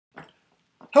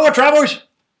Hello, travelers.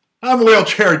 I'm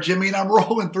Wheelchair Jimmy, and I'm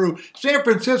rolling through San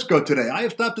Francisco today. I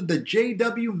have stopped at the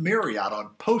JW Marriott on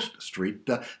Post Street.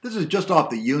 This is just off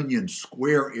the Union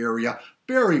Square area.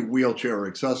 Very wheelchair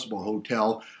accessible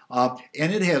hotel, and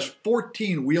it has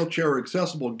 14 wheelchair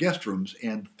accessible guest rooms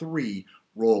and 3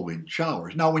 roll-in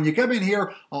showers. Now, when you come in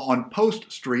here on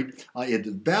Post Street, it's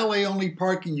valet-only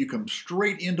parking. You come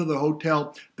straight into the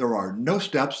hotel. There are no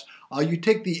steps. You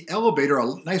take the elevator,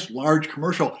 a nice large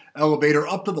commercial elevator,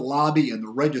 up to the lobby and the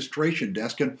registration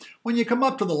desk. And when you come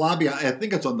up to the lobby, I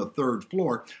think it's on the 3rd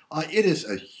floor, it is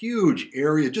a huge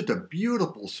area, just a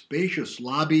beautiful, spacious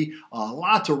lobby,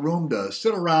 lots of room to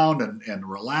sit around and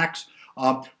relax.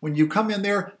 When you come in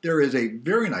there, there is a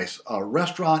very nice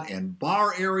restaurant and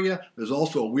bar area. There's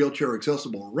also a wheelchair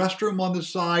accessible restroom on the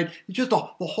side. It's just the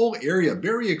whole area,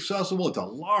 very accessible. It's a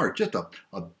large, just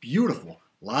a beautiful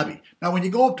lobby. Now, when you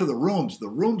go up to the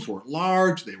rooms were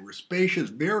large, they were spacious,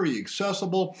 very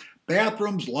accessible.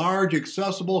 Bathrooms, large,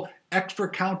 accessible, extra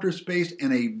counter space,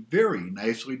 and a very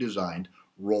nicely designed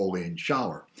roll-in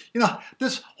shower. You know,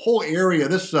 this whole area,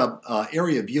 this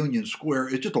area of Union Square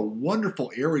is just a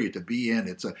wonderful area to be in.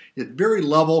 It's very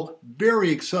level,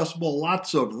 very accessible,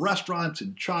 lots of restaurants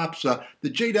and shops. The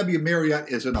JW Marriott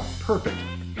is in a perfect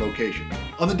location.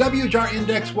 On the WHR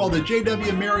index, well, the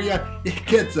JW Marriott, it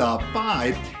gets a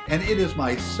 5, and it is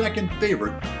my second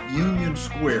favorite Union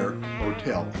Square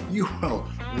hotel. You will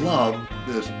love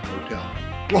this hotel.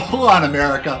 Roll on,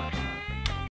 America.